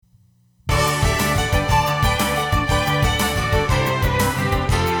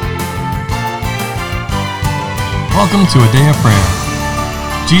Welcome to a day of prayer.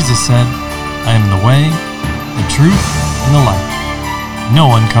 Jesus said, I am the way, the truth, and the life. No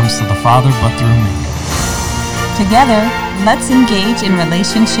one comes to the Father but through me. Together, let's engage in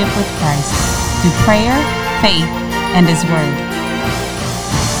relationship with Christ through prayer, faith, and His Word.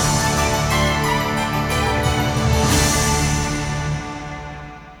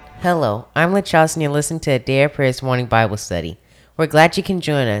 Hello, I'm LaCharles and you're listening to a Day of Prayer's morning Bible study. We're glad you can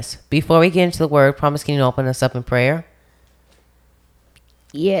join us. Before we get into the Word, promise can you open us up in prayer?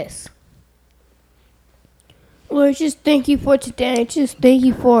 Yes. Lord, just thank you for today. Just thank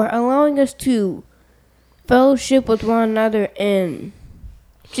you for allowing us to fellowship with one another and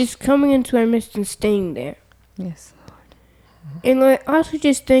just coming into our midst and staying there. Yes, Lord. And Lord, also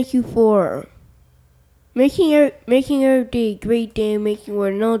just thank you for making every day a great day and making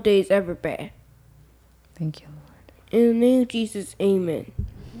where no day is ever bad. Thank you, Lord. In the name of Jesus, amen.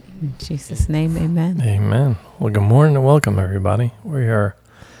 In Jesus' name, amen. Amen. Well, good morning and welcome, everybody. We are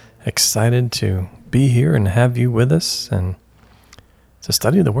excited to be here and have you with us and to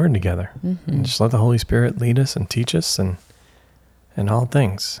study the Word together. And just let the Holy Spirit lead us and teach us and all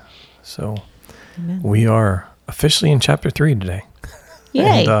things. So Amen. we are officially in chapter 3 today.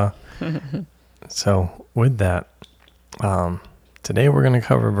 Yay. And, so with that, today we're going to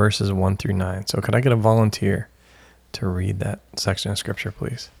cover verses 1 through 9. So could I get a volunteer to read that section of Scripture,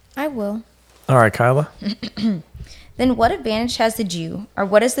 please? I will. All right, Kyla. Then what advantage has the Jew, or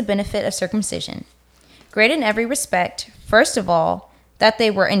what is the benefit of circumcision? Great in every respect, first of all, that they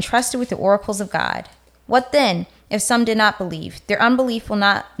were entrusted with the oracles of God. What then, if some did not believe? Their unbelief will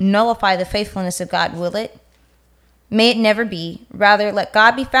not nullify the faithfulness of God, will it? May it never be. Rather, let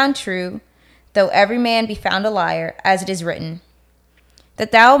God be found true, though every man be found a liar, as it is written,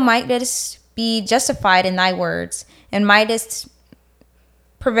 that thou mightest be justified in thy words, and mightest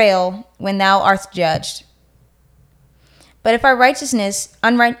prevail when thou art judged. But if our unrighteousness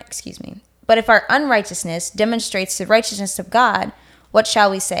demonstrates the righteousness of God, what shall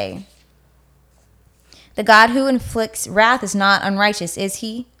we say? The God who inflicts wrath is not unrighteous, is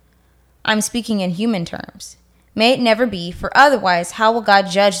he? I'm speaking in human terms. May it never be, for otherwise how will God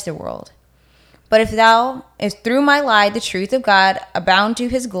judge the world? But if through my lie the truth of God abound to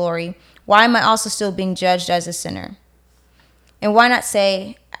his glory, why am I also still being judged as a sinner? And why not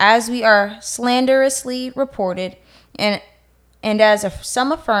say, as we are slanderously reported, and as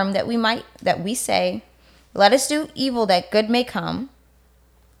some affirm that we say, let us do evil that good may come,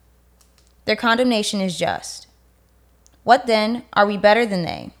 their condemnation is just. What then? Are we better than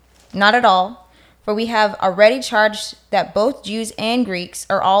they? Not at all, for we have already charged that both Jews and Greeks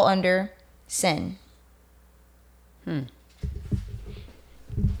are all under sin.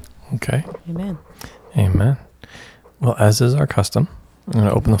 Okay. Amen. Amen. Well, as is our custom, I'm going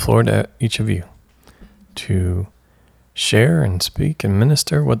to open the floor to each of you to share and speak and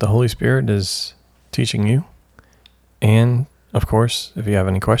minister what the Holy Spirit is teaching you. And, of course, if you have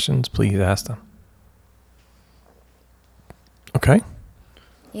any questions, please ask them. Okay?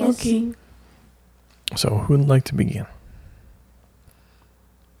 Yes. Okay. So who would like to begin?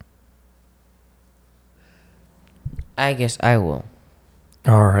 I guess I will.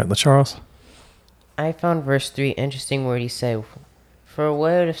 All right, LaCharles. I found verse 3 interesting where he said, For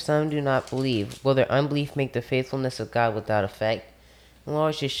what if some do not believe? Will their unbelief make the faithfulness of God without effect? The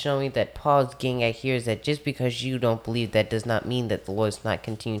Lord is just showing that Paul's getting at here is that just because you don't believe, that does not mean that the Lord's not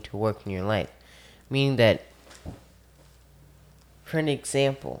continuing to work in your life. Meaning that, for an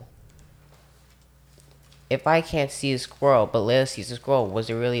example, if I can't see a squirrel, but Leila sees a squirrel, was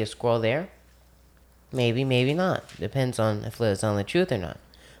there really a squirrel there? Maybe, maybe not. Depends on if Leila's telling the truth or not.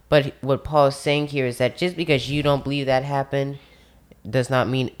 But what Paul is saying here is that just because you don't believe that happened does not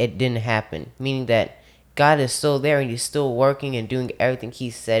mean it didn't happen. Meaning that God is still there and he's still working and doing everything he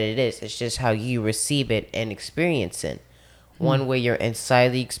said it is. It's just how you receive it and experience it. One way you're inside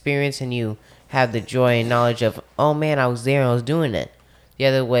the experience and you have the joy and knowledge of, oh man, I was there and I was doing it. The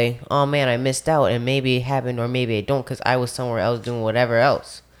other way, oh man, I missed out and maybe it happened or maybe it don't because I was somewhere else doing whatever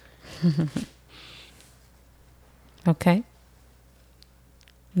else. Okay.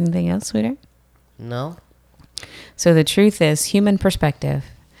 Anything else, sweetheart? No? So the truth is, human perspective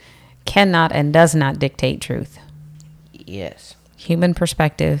cannot and does not dictate truth. Yes. Human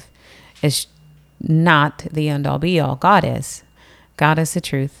perspective is not the end-all be-all. God is. God is the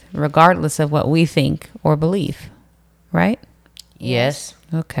truth, regardless of what we think or believe. Right? Yes.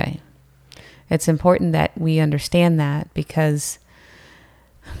 Okay. It's important that we understand that because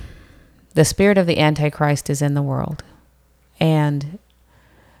the spirit of the Antichrist is in the world. And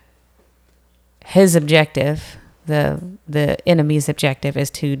his objective, the enemy's objective, is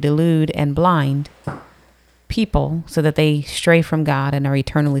to delude and blind people so that they stray from God and are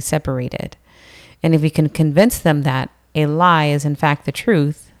eternally separated. And if he can convince them that a lie is in fact the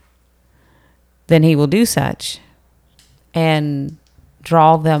truth, then he will do such and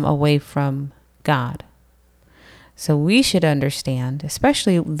draw them away from God. So we should understand,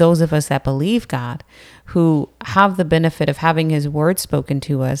 especially those of us that believe God, who have the benefit of having his word spoken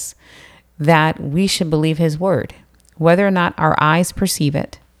to us, that we should believe his word, whether or not our eyes perceive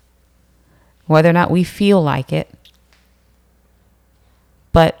it, whether or not we feel like it,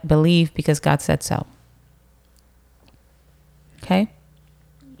 but believe because God said so. Okay?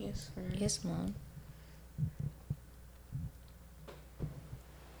 Yes, Mom.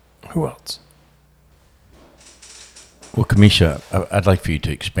 Who else? Well, Kamisha, I'd like for you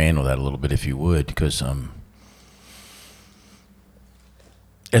to expand on that a little bit, if you would, because,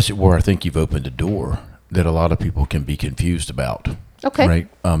 as it were, I think you've opened a door that a lot of people can be confused about. Okay. Right?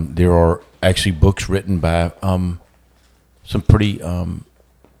 There are actually books written by some pretty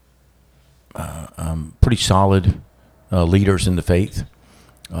solid leaders in the faith.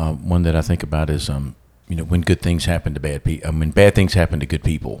 One that I think about is, when good things happen to bad people, when bad things happen to good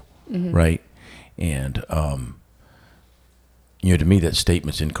people, right? And to me, that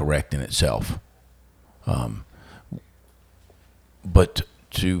statement's incorrect in itself. But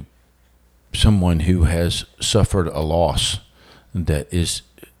to someone who has suffered a loss that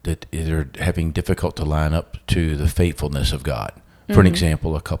they're having difficult to line up to the faithfulness of God. For an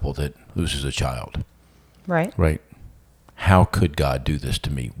example, a couple that loses a child. Right. Right. How could God do this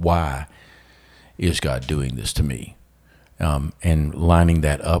to me? Why is God doing this to me? And lining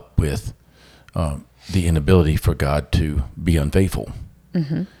that up with the inability for God to be unfaithful.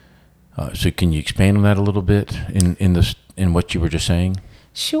 So can you expand on that a little bit in what you were just saying?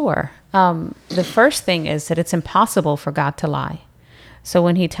 Sure. The first thing is that it's impossible for God to lie. So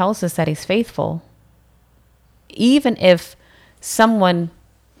when he tells us that he's faithful, even if someone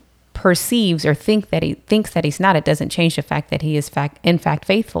perceives or thinks that he's not, it doesn't change the fact that he is in fact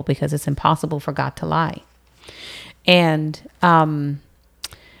faithful, because it's impossible for God to lie. And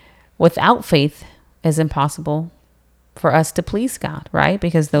without faith, it's impossible for us to please God, right?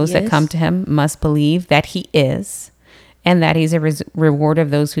 Because those that come to him must believe that he is, and that he's a reward of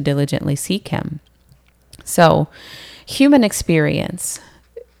those who diligently seek him. So, human experience,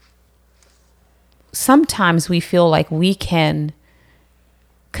 sometimes we feel like we can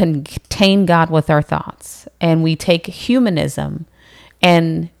contain God with our thoughts, and we take humanism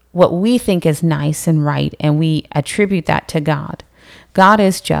and what we think is nice and right, and we attribute that to God. God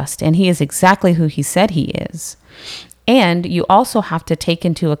is just, and he is exactly who he said he is. And you also have to take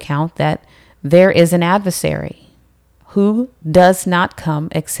into account that there is an adversary who does not come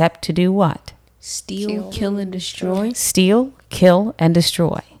except to do what? Steal, kill, and destroy. Steal, kill, and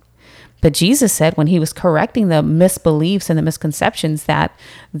destroy. But Jesus said, when he was correcting the misbeliefs and the misconceptions that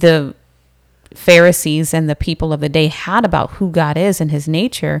the Pharisees and the people of the day had about who God is and his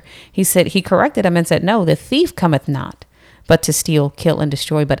nature, he corrected them and said, no, the thief cometh not, but to steal, kill, and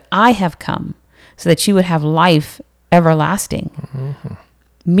destroy. But I have come so that you would have life everlasting,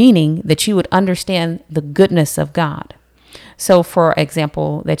 meaning that you would understand the goodness of God. So, for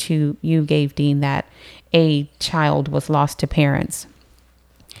example, that you gave, Dean, that a child was lost to parents.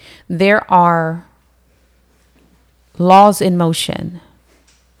 There are laws in motion.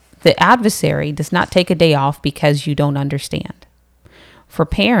 The adversary does not take a day off because you don't understand. For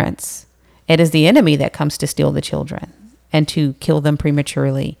parents, it is the enemy that comes to steal the children and to kill them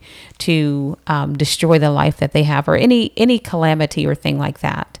prematurely, to destroy the life that they have, or any calamity or thing like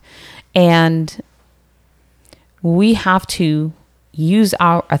that. And we have to use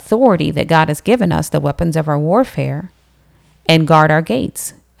our authority that God has given us, the weapons of our warfare, and guard our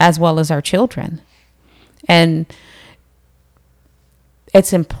gates, as well as our children. And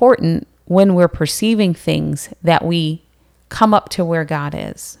it's important when we're perceiving things that we come up to where God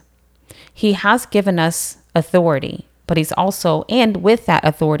is. He has given us authority, but he's also, and with that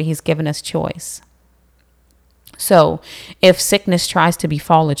authority, he's given us choice. So if sickness tries to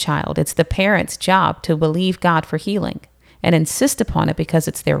befall a child, it's the parent's job to believe God for healing and insist upon it because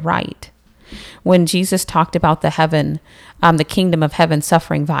it's their right. When Jesus talked about the kingdom of heaven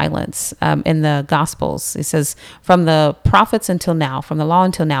suffering violence in the Gospels, it says, from the prophets until now, from the law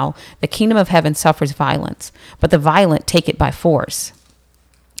until now, the kingdom of heaven suffers violence, but the violent take it by force.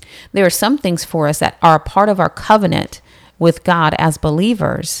 There are some things for us that are a part of our covenant with God as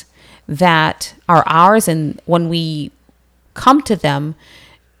believers that are ours, and when we come to them,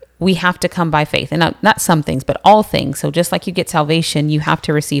 we have to come by faith. And not some things, but all things. So just like you get salvation, you have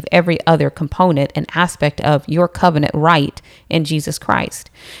to receive every other component and aspect of your covenant right in Jesus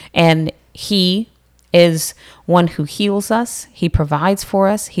Christ. And he is one who heals us. He provides for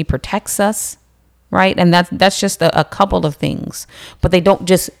us. He protects us, right? And that's just a couple of things. But they don't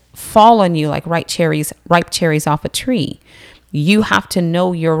just fall on you like ripe cherries off a tree. You have to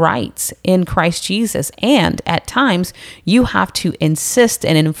know your rights in Christ Jesus. And at times, you have to insist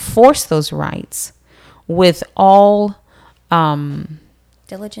and enforce those rights with all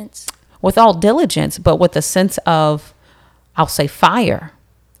Diligence. But with a sense of, I'll say, fire,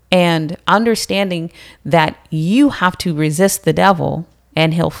 and understanding that you have to resist the devil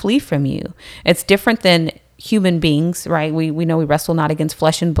and he'll flee from you. It's different than human beings, right? We know we wrestle not against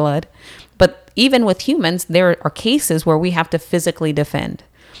flesh and blood, but even with humans, there are cases where we have to physically defend.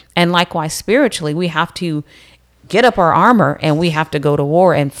 And likewise, spiritually, we have to get up our armor and we have to go to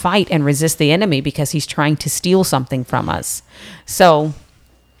war and fight and resist the enemy because he's trying to steal something from us. So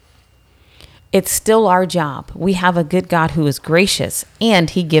it's still our job. We have a good God who is gracious, and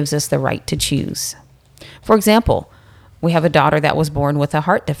he gives us the right to choose. For example, we have a daughter that was born with a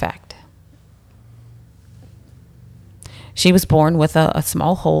heart defect. She was born with a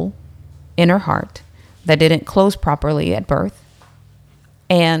small hole in her heart that didn't close properly at birth.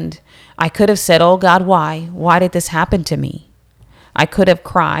 And I could have said, oh God, why? Why did this happen to me? I could have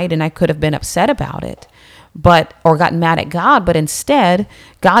cried and I could have been upset about it, or gotten mad at God. But instead,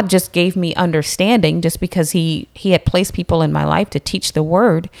 God just gave me understanding, just because he had placed people in my life to teach the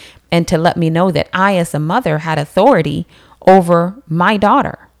word and to let me know that I, as a mother, had authority over my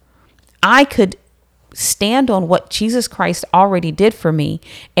daughter. I could stand on what Jesus Christ already did for me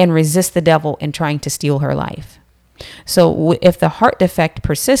and resist the devil in trying to steal her life. So if the heart defect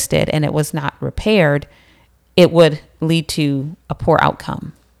persisted and it was not repaired, it would lead to a poor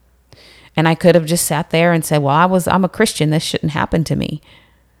outcome. And I could have just sat there and said, well, I'm a Christian. This shouldn't happen to me.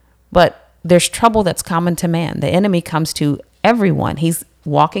 But there's trouble that's common to man. The enemy comes to everyone. He's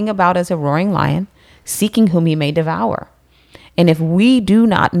walking about as a roaring lion, seeking whom he may devour. And if we do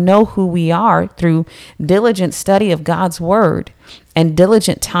not know who we are through diligent study of God's word and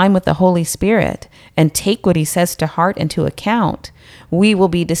diligent time with the Holy Spirit, and take what he says to heart and to account, we will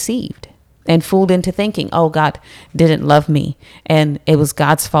be deceived and fooled into thinking, oh, God didn't love me, and it was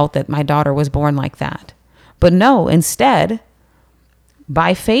God's fault that my daughter was born like that. But no, instead,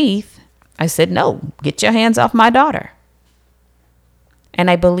 by faith, I said, no, get your hands off my daughter. And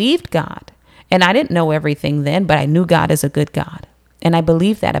I believed God. And I didn't know everything then, but I knew God is a good God. And I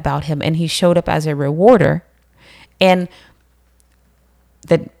believed that about him. And he showed up as a rewarder. And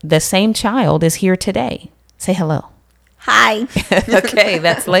the same child is here today. Say hello. Hi. Okay,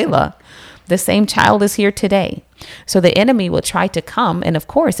 that's Layla. The same child is here today. So the enemy will try to come. And of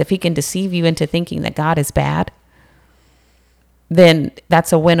course, if he can deceive you into thinking that God is bad, then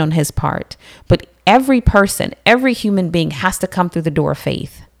that's a win on his part. But every person, every human being has to come through the door of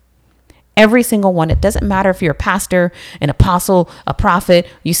faith. Every single one. It doesn't matter if you're a pastor, an apostle, a prophet,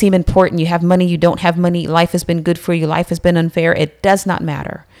 you seem important, you have money, you don't have money, life has been good for you, life has been unfair. It does not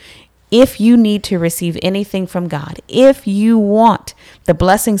matter. If you need to receive anything from God, if you want the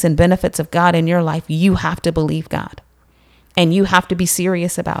blessings and benefits of God in your life, you have to believe God. And you have to be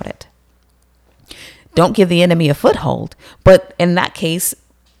serious about it. Don't give the enemy a foothold. But in that case,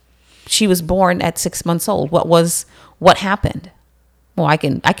 she was born at 6 months old. What happened? Well, I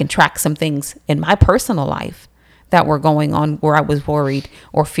can track some things in my personal life that were going on where I was worried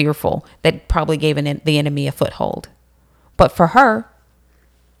or fearful that probably gave the enemy a foothold. But for her,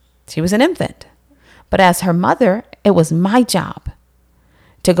 she was an infant. But as her mother, it was my job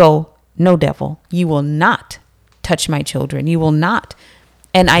to go, no, devil, you will not touch my children. You will not.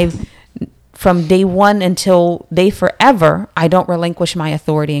 And from day one until day forever, I don't relinquish my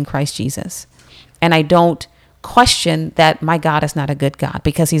authority in Christ Jesus. And I don't question that my God is not a good God,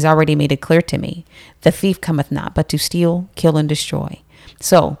 because he's already made it clear to me. The thief cometh not, but to steal, kill, and destroy.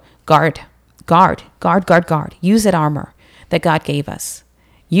 So guard. Use that armor that God gave us.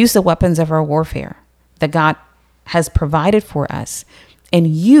 Use the weapons of our warfare that God has provided for us. And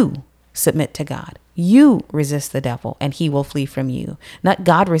you submit to God. You resist the devil and he will flee from you. Not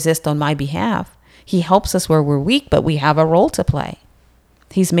God resist on my behalf. He helps us where we're weak, but we have a role to play.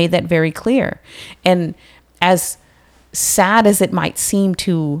 He's made that very clear. And as sad as it might seem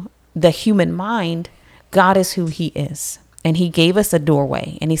to the human mind, God is who he is. And he gave us a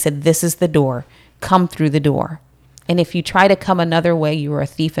doorway. And he said, this is the door. Come through the door. And if you try to come another way, you are a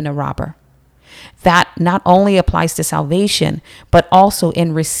thief and a robber. That not only applies to salvation, but also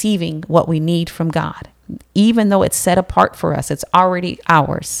in receiving what we need from God. Even though it's set apart for us, it's already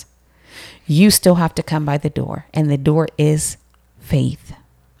ours. You still have to come by the door. And the door is faith.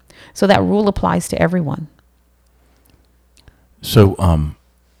 So that rule applies to everyone. So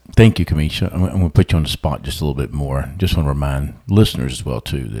Thank you, Kamisha. I'm going to put you on the spot just a little bit more. Just want to remind listeners as well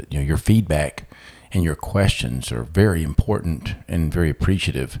too that your feedback and your questions are very important and very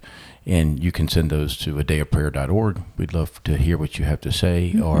appreciative. And you can send those to adayofprayer.org. We'd love to hear what you have to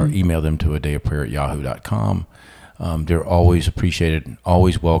say, or email them to adayofprayer@yahoo.com. They're always appreciated,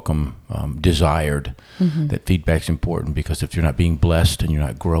 always welcome, desired. That feedback's important, because if you're not being blessed and you're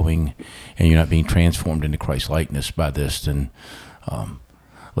not growing and you're not being transformed into Christ likeness by this, then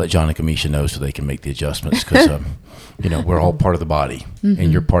let John and Kamisha know so they can make the adjustments, because we're all part of the body,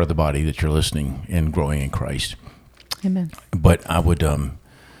 and you're part of the body that you're listening and growing in Christ. Amen. But I would,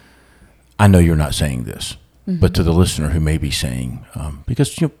 I know you're not saying this, but to the listener who may be saying,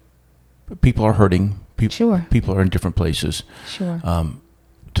 because people are hurting, Sure. people are in different places. Sure.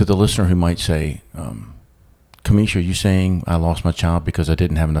 To the listener who might say, Kamisha, are you saying I lost my child because I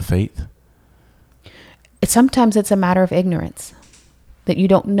didn't have enough faith? Sometimes it's a matter of ignorance, that you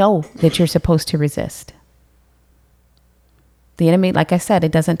don't know that you're supposed to resist. The enemy, like I said,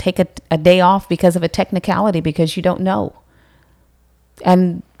 it doesn't take a day off because of a technicality, because you don't know.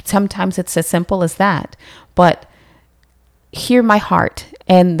 And sometimes it's as simple as that. But hear my heart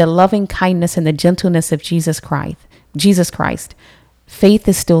and the loving kindness and the gentleness of Jesus Christ. Faith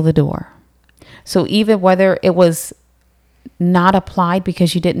is still the door. So even whether it was not applied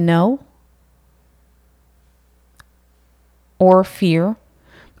because you didn't know, or fear.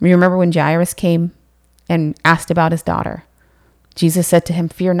 Remember when Jairus came and asked about his daughter? Jesus said to him,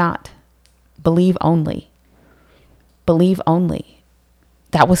 fear not, believe only. Believe only.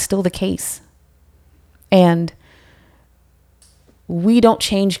 That was still the case. And we don't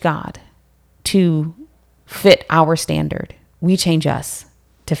change God to fit our standard. We change us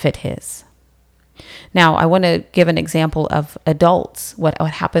to fit his. Now, I want to give an example of adults, what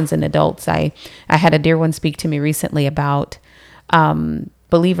happens in adults. I had a dear one speak to me recently about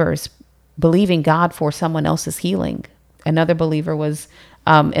believers believing God for someone else's healing. Another believer was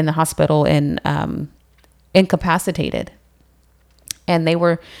in the hospital and incapacitated. And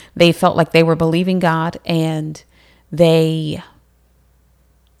they felt like they were believing God, and they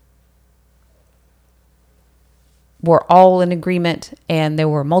were all in agreement, and there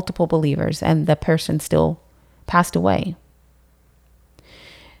were multiple believers, and the person still passed away.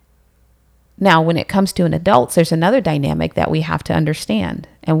 Now, when it comes to an adult, there's another dynamic that we have to understand,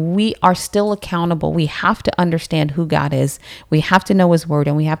 and we are still accountable. We have to understand who God is. We have to know his word,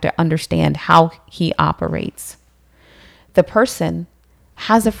 and we have to understand how he operates. The person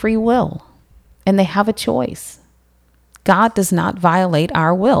has a free will, and they have a choice. God does not violate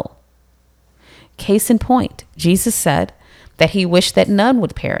our will. Case in point, Jesus said that he wished that none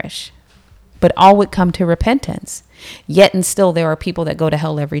would perish, but all would come to repentance. Yet and still there are people that go to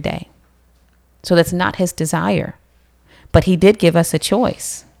hell every day. So that's not his desire. But he did give us a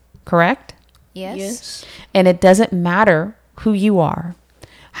choice, correct? Yes. And it doesn't matter who you are,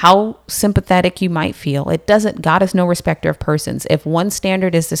 how sympathetic you might feel. God is no respecter of persons. If one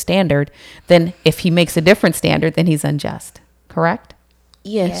standard is the standard, then if he makes a different standard, then he's unjust, correct?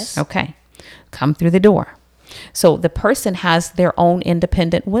 Yes. Okay. Come through the door. So the person has their own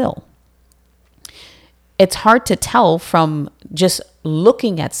independent will. It's hard to tell from just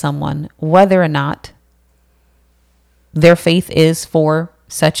looking at someone whether or not their faith is for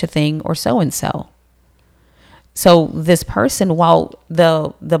such a thing or so and so. So this person, while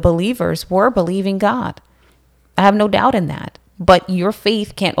the believers were believing God, I have no doubt in that, but your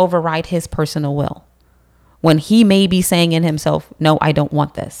faith can't override his personal will. When he may be saying in himself, no, I don't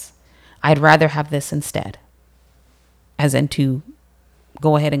want this. I'd rather have this instead. As in to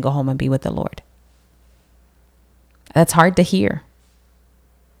go ahead and go home and be with the Lord. That's hard to hear,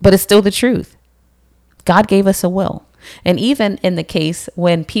 but it's still the truth. God gave us a will. And even in the case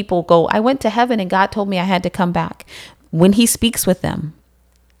when people go, I went to heaven and God told me I had to come back. When he speaks with them,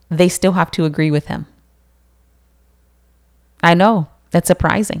 they still have to agree with him. I know, that's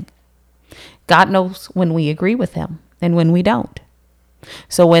surprising. God knows when we agree with him and when we don't.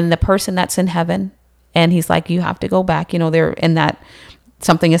 So when the person that's in heaven and he's like, you have to go back, they're in that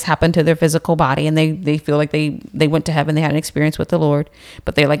something has happened to their physical body and they feel like they went to heaven, they had an experience with the Lord,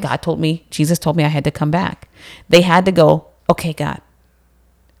 but they're like, God told me, Jesus told me I had to come back. They had to go, okay, God,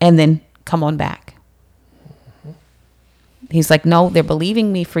 and then come on back. He's like, no, they're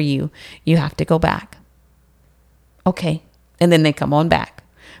believing me for you. You have to go back. Okay. And then they come on back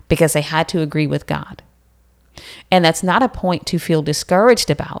because they had to agree with God. And that's not a point to feel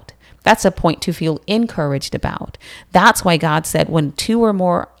discouraged about. That's a point to feel encouraged about. That's why God said when two or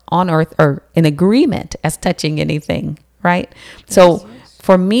more on earth are in agreement as touching anything, right? So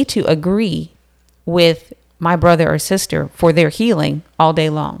for me to agree with my brother or sister for their healing all day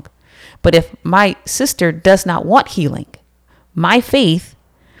long. But if my sister does not want healing, my faith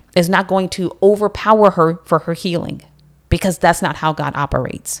is not going to overpower her for her healing, because that's not how God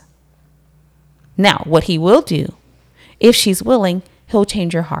operates. Now, what he will do, if she's willing, he'll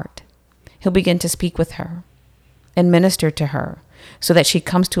change her heart. He'll begin to speak with her and minister to her so that she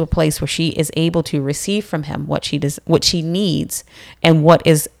comes to a place where she is able to receive from him what she needs and what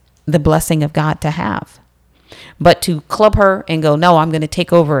is the blessing of God to have. But to club her and go, no, I'm going to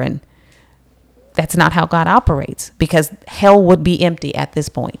take over, and that's not how God operates, because hell would be empty at this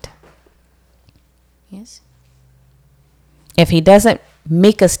point. Yes. If he doesn't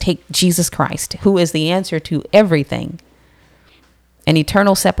make us take Jesus Christ, who is the answer to everything, and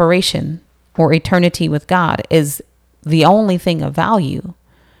eternal separation or eternity with God is the only thing of value,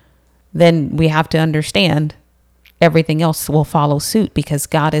 then we have to understand everything else will follow suit, because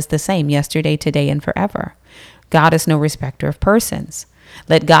God is the same yesterday, today, and forever. God is no respecter of persons.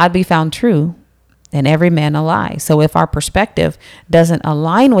 Let God be found true and every man a lie. So if our perspective doesn't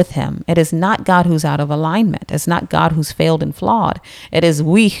align with him, it is not God who's out of alignment. It's not God who's failed and flawed. It is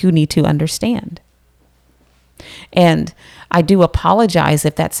we who need to understand. And I do apologize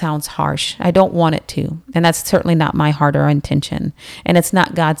if that sounds harsh. I don't want it to. And that's certainly not my heart or intention. And it's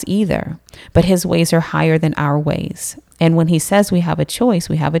not God's either. But his ways are higher than our ways. And when he says we have a choice,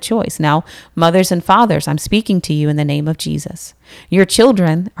 we have a choice. Now, mothers and fathers, I'm speaking to you in the name of Jesus. Your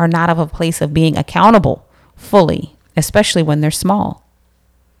children are not of a place of being accountable fully, especially when they're small.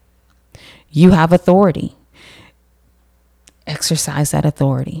 You have authority. Exercise that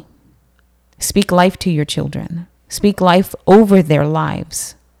authority. Speak life to your children. Speak life over their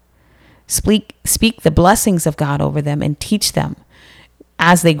lives. Speak the blessings of God over them and teach them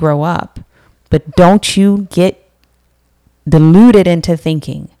as they grow up. But don't you get deluded into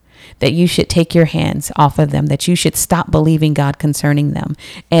thinking that you should take your hands off of them, that you should stop believing God concerning them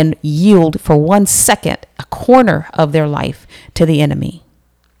and yield for 1 second a corner of their life to the enemy.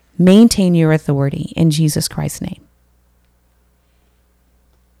 Maintain your authority in Jesus Christ's name.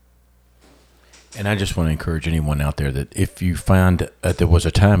 And I just want to encourage anyone out there that if you find that there was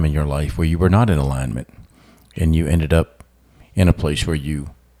a time in your life where you were not in alignment and you ended up in a place where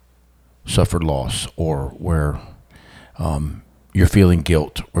you suffered loss, or where you're feeling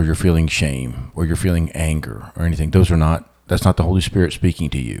guilt, or you're feeling shame, or you're feeling anger or anything, that's not the Holy Spirit speaking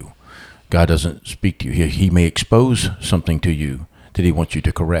to you. God doesn't speak to you. He may expose something to you that he wants you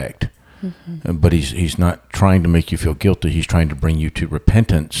to correct. Mm-hmm. But he's not trying to make you feel guilty. He's trying to bring you to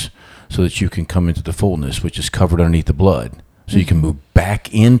repentance so that you can come into the fullness, which is covered underneath the blood. So you can move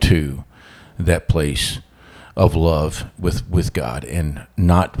back into that place of love with God and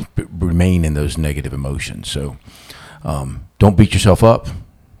not remain in those negative emotions. So don't beat yourself up.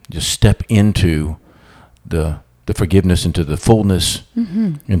 Just step into the forgiveness, into the fullness,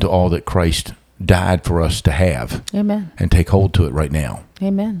 into all that Christ died for us to have. Amen. And take hold to it right now.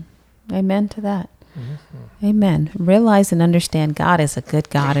 Amen. Amen to that. Mm-hmm. Amen. Realize and understand God is a good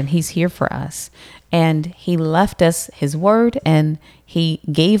God, and he's here for us. And he left us his word, and he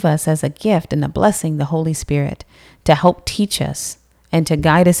gave us as a gift and a blessing the Holy Spirit to help teach us and to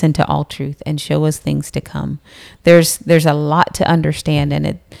guide us into all truth and show us things to come. There's a lot to understand, and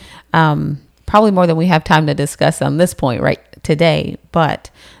it probably more than we have time to discuss on this point right today. But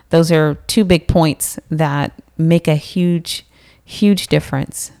those are two big points that make a huge, huge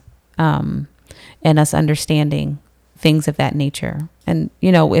difference in us understanding things of that nature. And,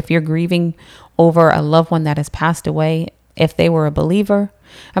 if you're grieving over a loved one that has passed away, if they were a believer,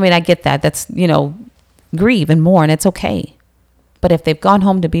 I get that. That's, grieve and mourn. It's okay. But if they've gone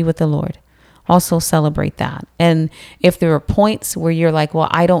home to be with the Lord, also celebrate that. And if there are points where you're like, well,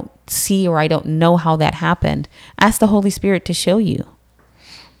 I don't see or I don't know how that happened, ask the Holy Spirit to show you.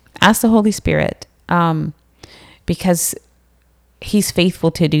 Ask the Holy Spirit because he's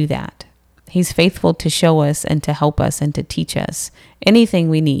faithful to do that. He's faithful to show us and to help us and to teach us anything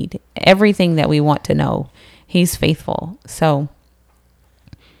we need, everything that we want to know. He's faithful. So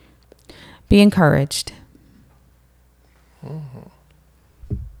be encouraged.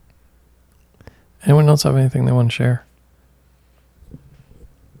 Mm-hmm. Anyone else have anything they want to share?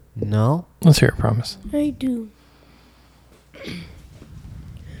 No. Let's hear it, Promise. I do.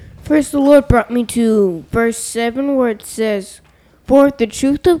 First, the Lord brought me to verse 7 where it says, "For if the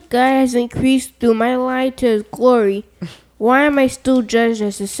truth of God has increased through my life to his glory, why am I still judged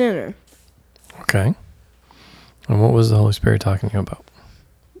as a sinner?" Okay. And what was the Holy Spirit talking to you about?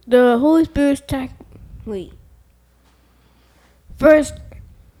 The Holy Spirit's wait. First,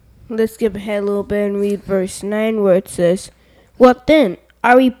 let's skip ahead a little bit and read verse 9 where it says, "What then?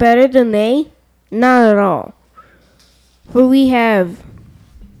 Are we better than they? Not at all. For we have,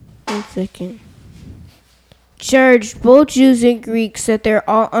 1 second, charged both Jews and Greeks that they're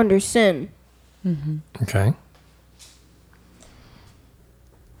all under sin. Okay.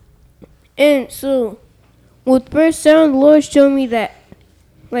 And so, with verse 7, the Lord showed me that,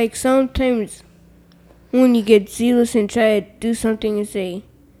 like, sometimes when you get zealous and try to do something and say,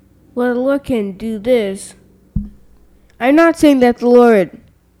 well, the Lord can do this. I'm not saying that the Lord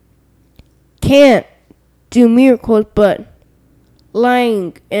can't do miracles, but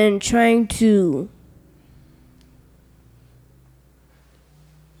lying and trying to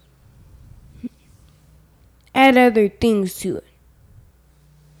add other things to it.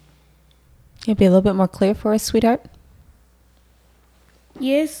 Can you be a little bit more clear for us, sweetheart?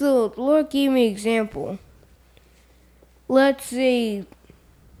 Yes, so the Lord gave me an example. Let's say,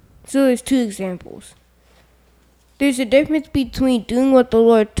 so there's two examples. There's a difference between doing what the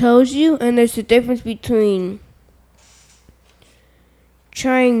Lord tells you, and there's a difference between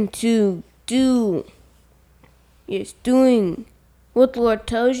trying to doing what the Lord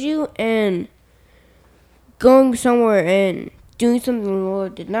tells you and going somewhere and doing something the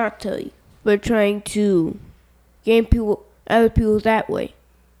Lord did not tell you, but trying to gain other people that way.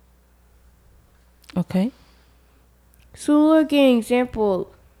 Okay. So look at an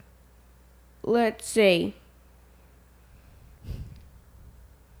example. Let's say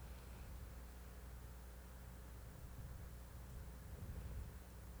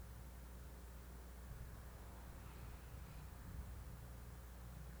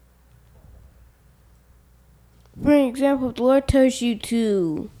for an example, if the Lord tells you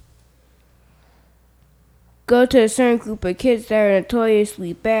to go to a certain group of kids that are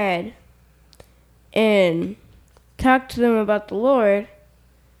notoriously bad and talk to them about the Lord,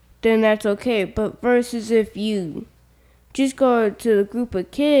 then that's okay. But versus if you just go to a group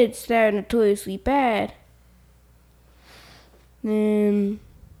of kids that are notoriously bad, then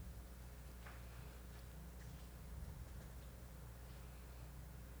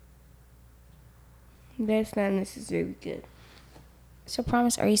that's not necessarily good. So,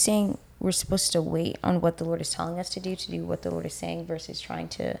 Promise, are you saying we're supposed to wait on what the Lord is telling us to do what the Lord is saying versus trying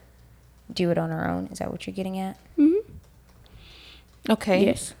to do it on our own? Is that what you're getting at? Mm-hmm. Okay.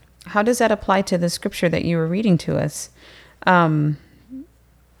 Yes. How does that apply to the scripture that you were reading to us?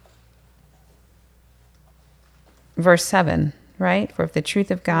 Verse 7, right? For if the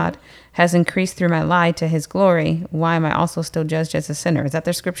truth of God has increased through my lie to his glory, why am I also still judged as a sinner? Is that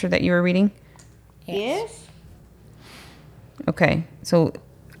the scripture that you were reading? Yes. Okay. So,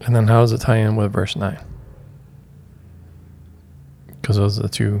 And then how does it tie in with verse 9? Because those are the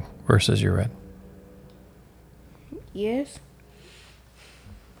two verses you read. Yes.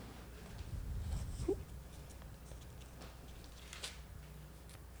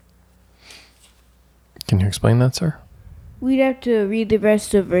 Can you explain that, sir? We'd have to read the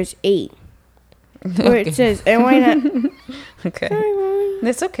rest of verse 8. Where it says, and why not? okay. Sorry, Mommy.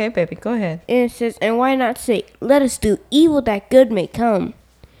 It's okay, baby. Go ahead. And it says, and why not say, let us do evil that good may come.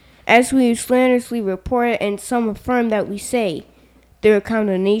 As we slanderously report and some affirm that we say, their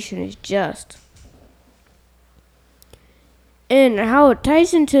condemnation is just. And how it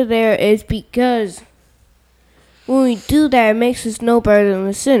ties into there is because when we do that, it makes us no better than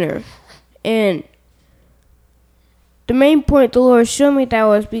the sinner. And the main point the Lord showed me that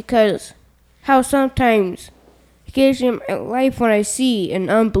was because how sometimes, occasionally in my life when I see an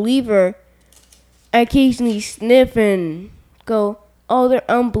unbeliever, I occasionally sniff and go, oh, they're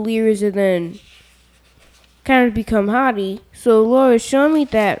unbelievers, and then kind of become haughty. So the Lord was showing me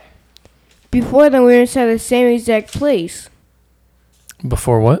that before then we were inside the same exact place.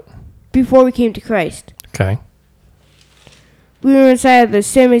 Before what? Before we came to Christ. Okay. We were inside the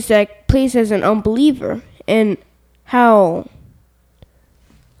same exact place as an unbeliever. And how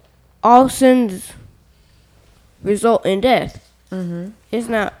all sins result in death. Mm-hmm. It's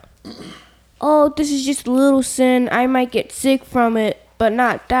not, oh, this is just a little sin. I might get sick from it, but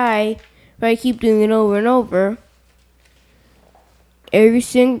not die if I keep doing it over and over. Every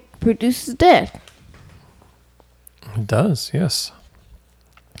sin produces death. It does, yes.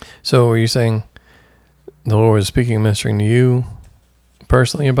 So are you saying the Lord was speaking and ministering to you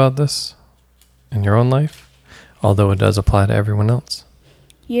personally about this in your own life? Although it does apply to everyone else.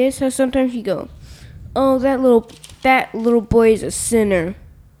 Yes, how sometimes you go, oh, that little boy is a sinner.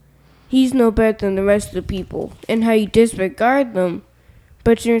 He's no better than the rest of the people. And how you disregard them,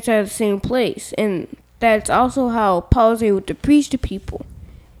 but you're inside the same place. And that's also how Paul was able to preach to people.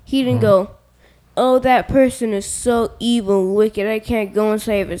 He didn't go, oh, that person is so evil and wicked, I can't go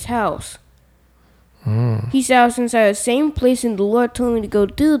inside of his house. He said I was inside the same place and the Lord told me to go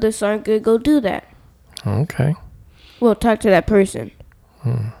do this, so I'm going to go do that. Okay. Well, talk to that person.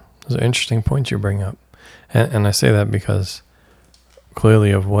 Those are interesting points you bring up. And I say that because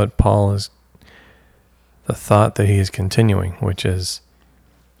clearly of what Paul is, the thought that he is continuing, which is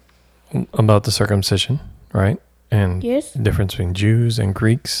about the circumcision, right? And Yes. the difference between Jews and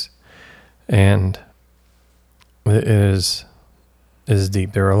Greeks. And it is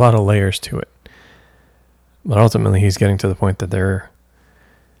deep. There are a lot of layers to it. But ultimately, he's getting to the point that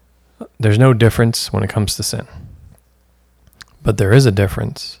there's no difference when it comes to sin. But there is a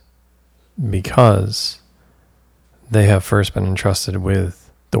difference because they have first been entrusted with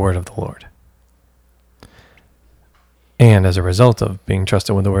the word of the Lord. And as a result of being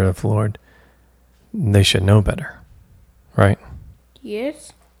trusted with the word of the Lord, they should know better, right?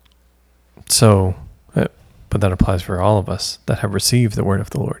 Yes. So, but that applies for all of us that have received the word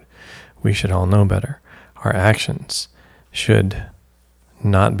of the Lord. We should all know better. Our actions should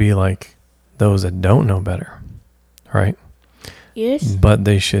not be like those that don't know better, right? Yes. But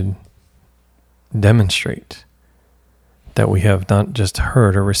they should demonstrate that we have not just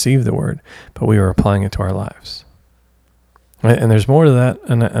heard or received the word, but we are applying it to our lives. Right? And there's more to that,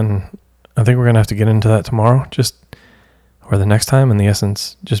 and I think we're going to have to get into that tomorrow, or the next time, in the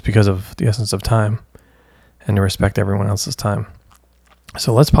essence, just because of the essence of time and to respect everyone else's time.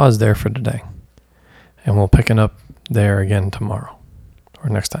 So let's pause there for today, and we'll pick it up there again tomorrow or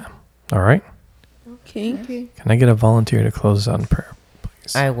next time. All right? Okay. Can I get a volunteer to close us out in prayer,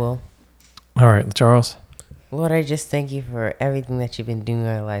 please? I will. All right, Charles. Lord, I just thank you for everything that you've been doing in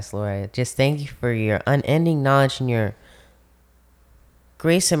our lives, Lord. I just thank you for your unending knowledge and your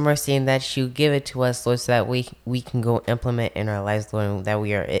grace and mercy, and that you give it to us, Lord, so that we can go implement in our lives, Lord, and that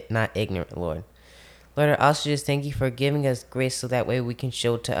we are not ignorant, Lord. Lord, I also just thank you for giving us grace so that way we can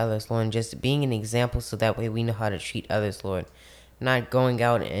show to others, Lord, and just being an example so that way we know how to treat others, Lord. Not going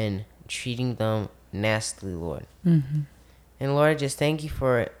out and treating them nastily, Lord. Mm-hmm. And Lord, I just thank you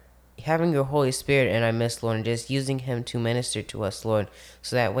for having your Holy Spirit in our midst, Lord, and just using him to minister to us, Lord,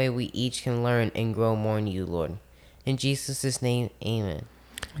 so that way we each can learn and grow more in you, Lord. In Jesus' name, amen.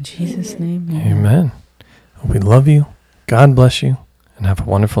 In Jesus' name. Amen. We love you. God bless you, and have a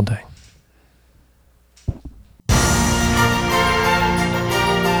wonderful day.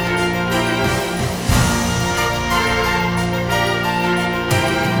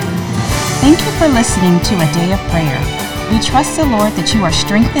 Thank you for listening to A Day of Prayer. We trust the Lord that you are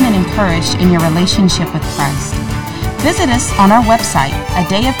strengthened and encouraged in your relationship with Christ. Visit us on our website,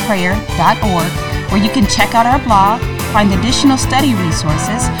 adayofprayer.org, where you can check out our blog, find additional study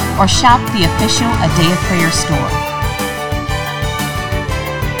resources, or shop the official A Day of Prayer store.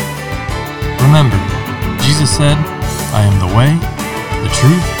 Remember, Jesus said, I am the way, the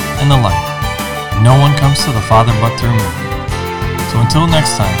truth, and the life. No one comes to the Father but through me. So until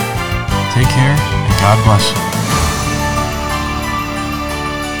next time, take care and God bless you.